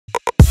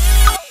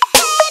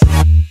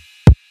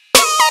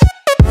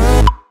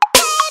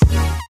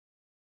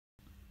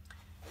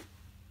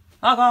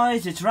Hi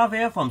guys, it's Rav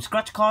here from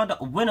Scratchcard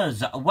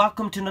Winners.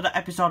 Welcome to another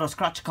episode of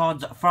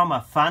Scratchcards from a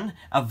fan,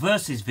 a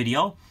versus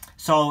video.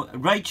 So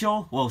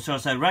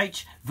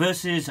Rach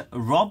versus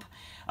Rob.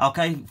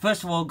 Okay,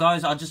 first of all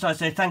guys, I just want to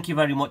say thank you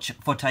very much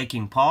for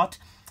taking part.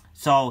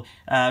 So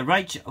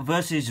Rach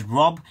versus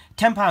Rob,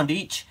 £10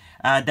 each.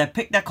 They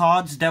picked their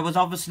cards. There was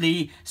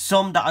obviously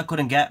some that I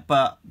couldn't get,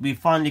 but we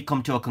finally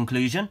come to a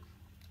conclusion.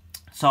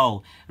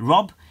 So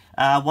Rob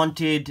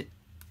wanted...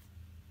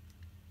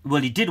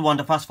 Well, he did want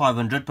the Fast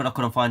 500, but I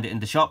couldn't find it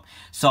in the shop.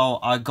 So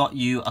I got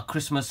you a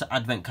Christmas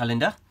advent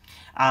calendar.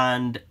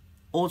 And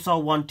also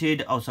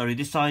wanted,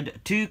 this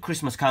side, 2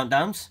 Christmas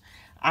countdowns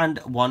and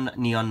 1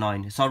 Neon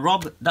 9. So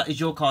Rob, that is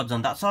your cards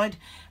on that side.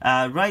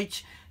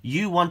 Rach,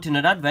 you wanted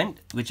an advent,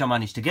 which I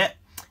managed to get.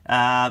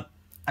 A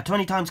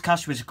 20 times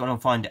cash, which I couldn't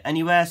find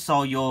anywhere.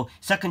 So your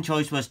second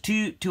choice was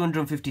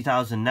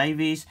 250,000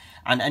 navies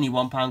and any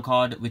 £1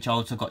 card, which I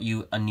also got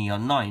you a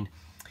Neon 9.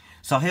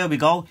 So here we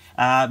go.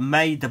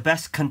 May the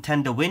best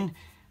contender win.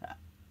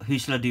 Who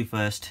shall I do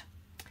first?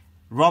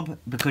 Rob,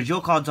 because your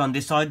card's on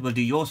this side, we'll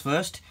do yours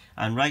first.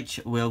 And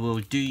Rach, we'll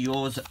do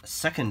yours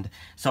second.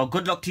 So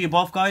good luck to you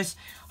both, guys.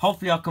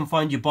 Hopefully I can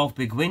find you both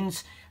big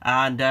wins.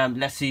 And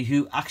let's see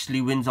who actually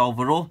wins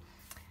overall.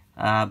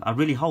 I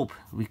really hope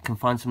we can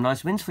find some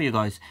nice wins for you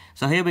guys.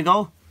 So here we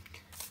go.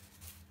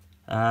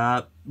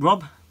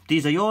 Rob,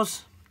 these are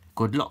yours.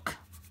 Good luck.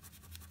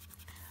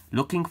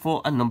 Looking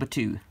for a number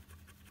 2.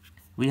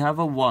 We have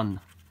a 1,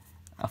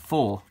 a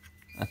 4,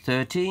 a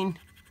 13,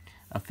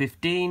 a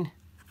 15,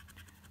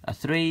 a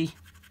 3,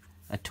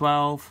 a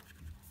 12,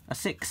 a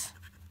 6,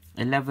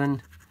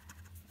 11,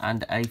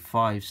 and a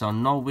 5. So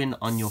no win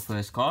on your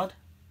first card.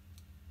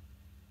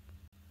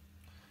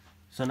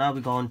 So now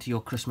we go on to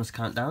your Christmas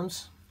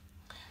countdowns.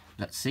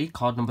 Let's see,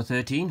 card number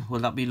 13. Will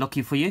that be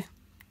lucky for you?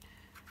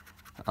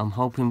 I'm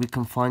hoping we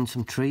can find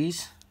some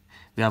trees.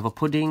 We have a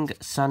pudding,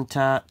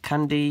 Santa,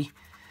 candy,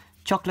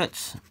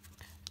 chocolates,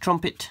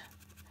 trumpet,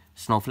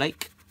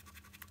 snowflake,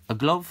 a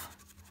glove,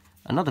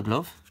 another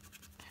glove,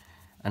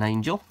 an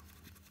angel,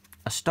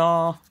 a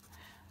star,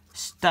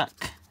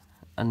 stack,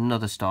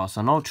 another star.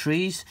 So no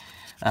trees.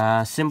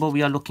 Symbol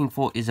we are looking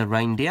for is a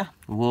reindeer.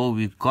 Whoa,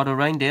 we've got a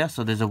reindeer,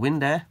 so there's a win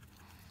there.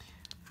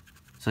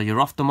 So you're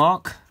off the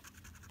mark.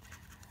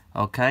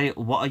 Okay,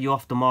 what are you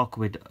off the mark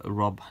with,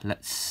 Rob?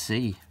 Let's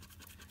see.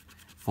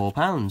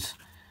 £4.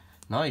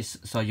 Nice.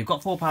 So you've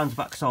got £4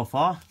 back so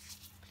far.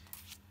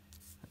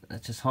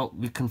 Let's just hope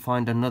we can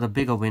find another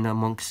bigger win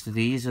amongst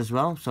these as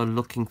well. So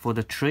looking for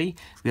the tree.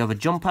 We have a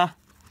jumper,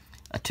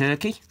 a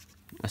turkey,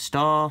 a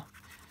star,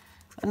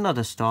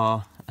 another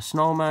star, a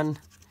snowman,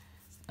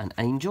 an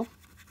angel,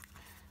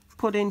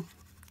 pudding,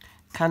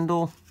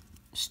 candle,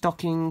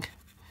 stocking,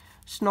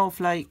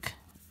 snowflake,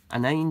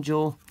 an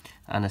angel,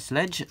 and a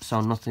sledge. So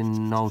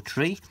nothing, no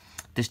tree.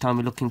 This time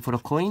we're looking for a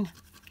coin.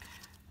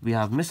 We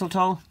have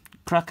mistletoe,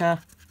 cracker,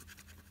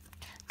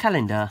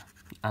 calendar,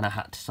 and a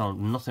hat. So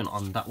nothing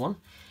on that one.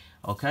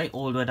 Okay,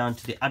 all the way down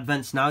to the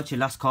advents now. It's your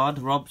last card,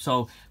 Rob,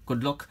 so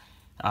good luck.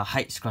 I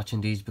hate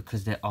scratching these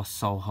because they are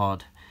so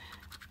hard,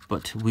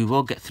 but we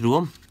will get through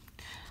them.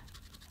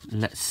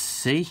 Let's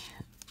see.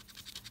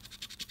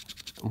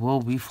 Will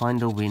we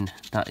find a win?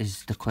 That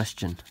is the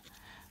question.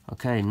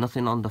 Okay,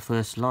 nothing on the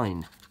first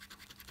line.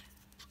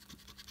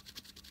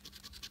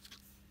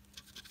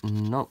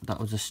 Nope, that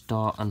was a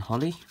star and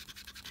holly.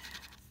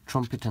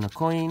 Trumpet and a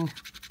coin.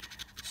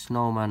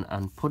 Snowman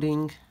and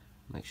pudding.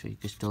 Make sure you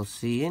can still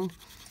see in.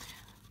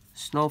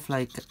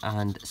 Snowflake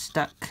and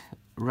stack,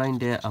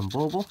 reindeer and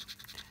bauble,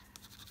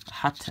 a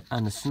hat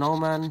and a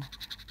snowman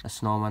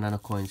and a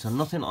coin. So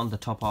nothing on the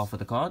top half of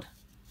the card.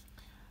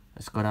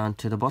 Let's go down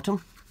to the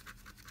bottom.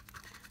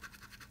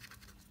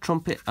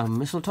 Trumpet and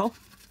mistletoe,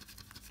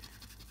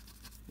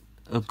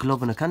 a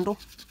glove and a candle,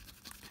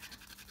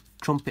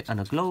 trumpet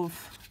and a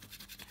glove,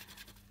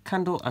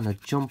 candle and a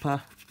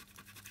jumper,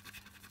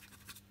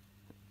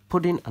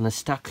 pudding and a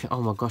stack.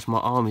 Oh my gosh, my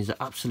arm is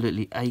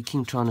absolutely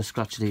aching trying to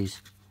scratch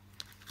these.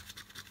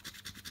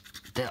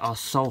 They are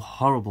so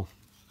horrible.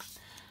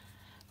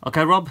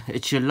 Okay, Rob,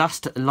 it's your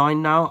last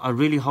line now. I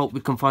really hope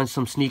we can find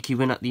some sneaky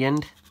win at the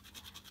end.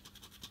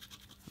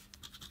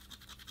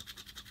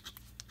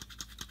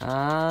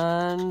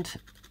 And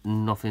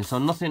nothing. So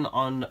nothing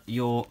on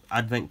your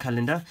advent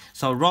calendar.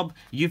 So Rob,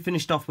 you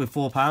finished off with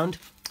 £4.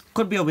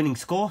 Could be a winning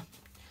score.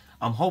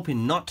 I'm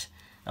hoping not.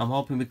 I'm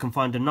hoping we can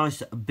find a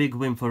nice big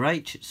win for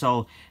Rach.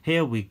 So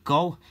here we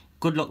go.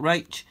 Good luck,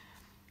 Rach.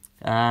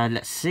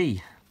 Let's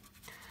see.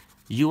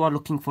 You are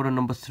looking for a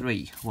number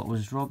 3. What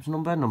was Rob's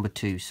number? Number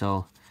 2.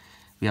 So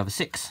we have a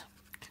 6,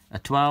 a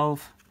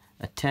 12,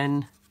 a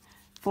 10,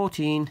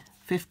 14,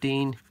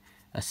 15,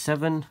 a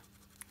 7,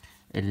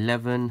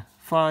 11,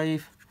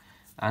 5,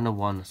 and a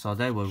 1. So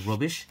they were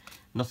rubbish.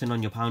 Nothing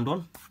on your pound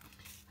one.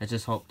 Let's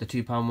just hope the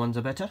 £2 ones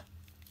are better.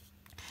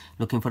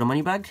 Looking for the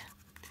money bag.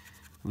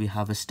 We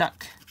have a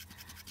stack.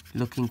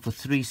 Looking for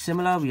 3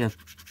 similar. We have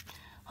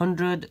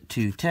 100,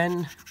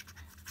 210,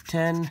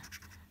 10,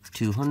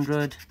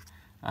 200,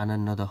 and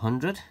another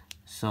 100.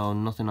 So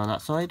nothing on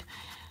that side.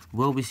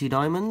 Will we see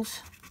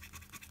diamonds?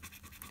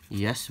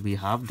 Yes, we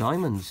have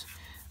diamonds.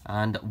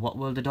 And what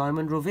will the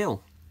diamond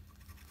reveal?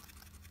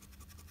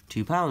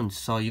 £2.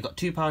 So you got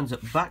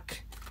 £2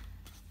 back.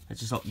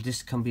 Let's just hope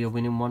this can be a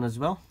winning one as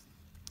well.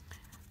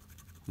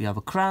 We have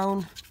a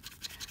crown.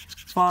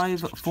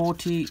 5,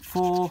 40,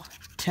 4,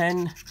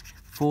 10,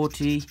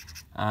 40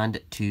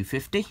 and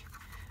 250.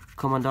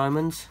 Come on,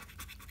 diamonds.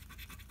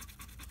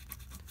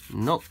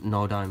 Nope,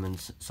 no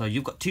diamonds. So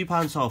you've got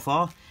 £2 so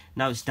far.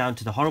 Now it's down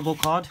to the horrible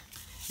card.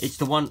 It's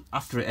the one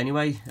after it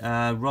anyway.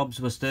 Rob's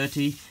was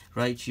 30.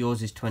 Rach,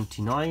 yours is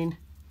 29.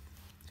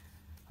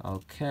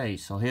 Okay,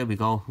 so here we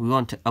go. We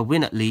want a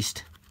win at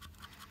least.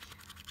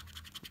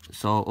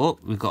 So, oh,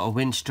 we got a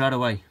win straight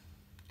away.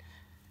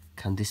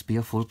 Can this be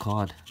a full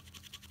card?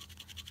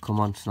 Come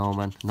on,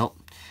 Snowman. Nope.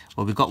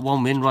 Well, we got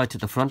one win right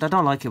at the front. I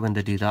don't like it when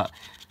they do that.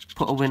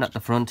 Put a win at the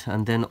front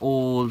and then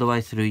all the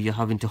way through you're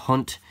having to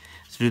hunt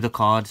through the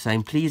card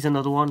saying, please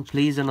another one,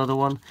 please another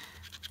one.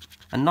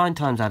 And 9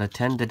 times out of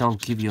 10, they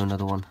don't give you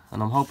another one.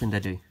 And I'm hoping they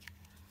do.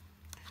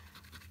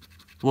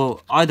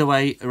 Well, either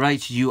way,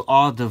 Rach, you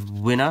are the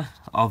winner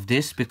of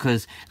this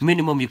because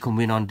minimum you can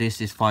win on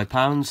this is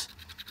 £5.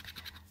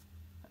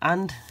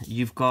 And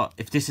you've got,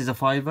 if this is a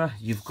fiver,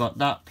 you've got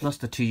that plus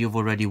the 2 you've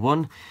already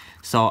won.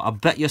 So I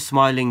bet you're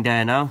smiling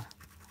there now.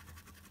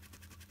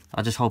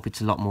 I just hope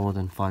it's a lot more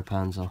than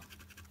 £5 though.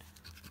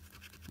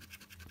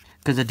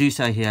 Because I do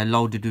say here,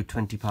 loaded with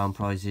 £20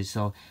 prizes.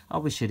 So I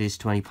wish it is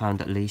 £20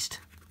 at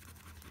least.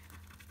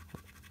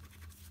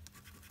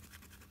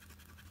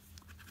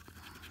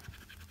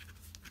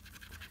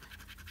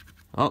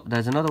 Oh,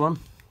 there's another one.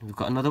 We've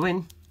got another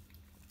win.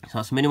 So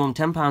that's minimum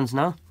 £10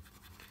 now.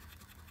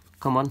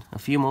 Come on, a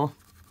few more.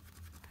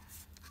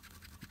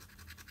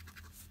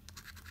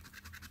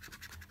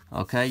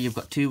 Okay, you've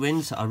got 2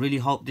 wins. I really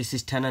hope this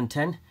is 10 and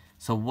 10.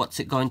 So what's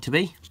it going to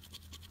be?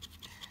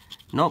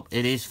 Nope,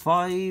 it is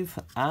 5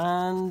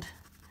 and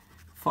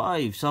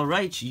 5. So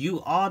Rach,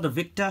 you are the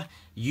victor.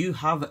 You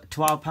have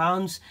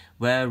 £12.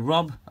 Where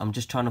Rob, I'm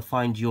just trying to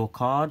find your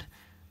card.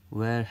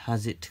 Where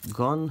has it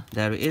gone?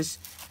 There it is.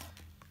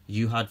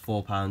 You had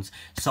 £4.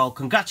 So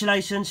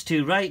congratulations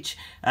to Rach.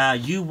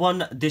 You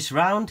won this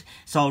round.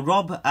 So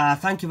Rob,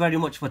 thank you very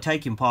much for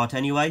taking part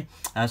anyway.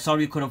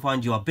 Sorry we couldn't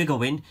find you a bigger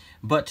win.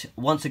 But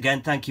once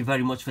again, thank you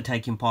very much for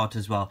taking part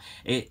as well.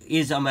 It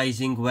is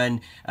amazing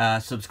when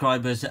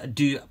subscribers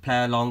do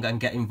play along and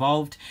get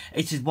involved.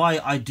 It is why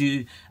I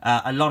do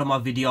a lot of my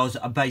videos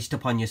are based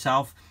upon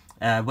yourself.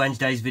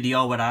 Wednesday's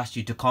video where I asked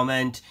you to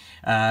comment,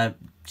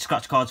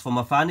 scratch cards for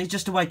my fan. It's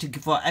just a way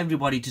for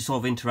everybody to sort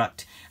of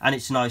interact, and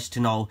it's nice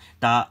to know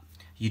that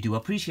you do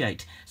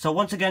appreciate. So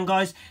once again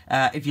guys,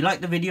 if you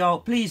like the video,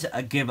 please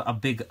give a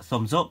big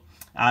thumbs up,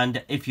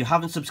 and if you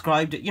haven't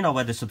subscribed, you know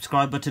where the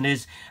subscribe button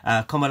is.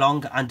 Come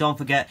along, and don't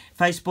forget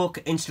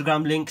Facebook,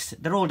 Instagram links,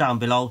 they're all down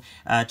below.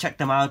 Check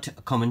them out,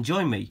 come and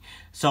join me.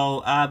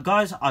 So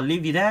guys, I'll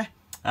leave you there.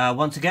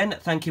 Once again,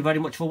 thank you very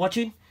much for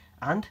watching,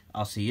 and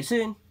I'll see you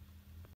soon.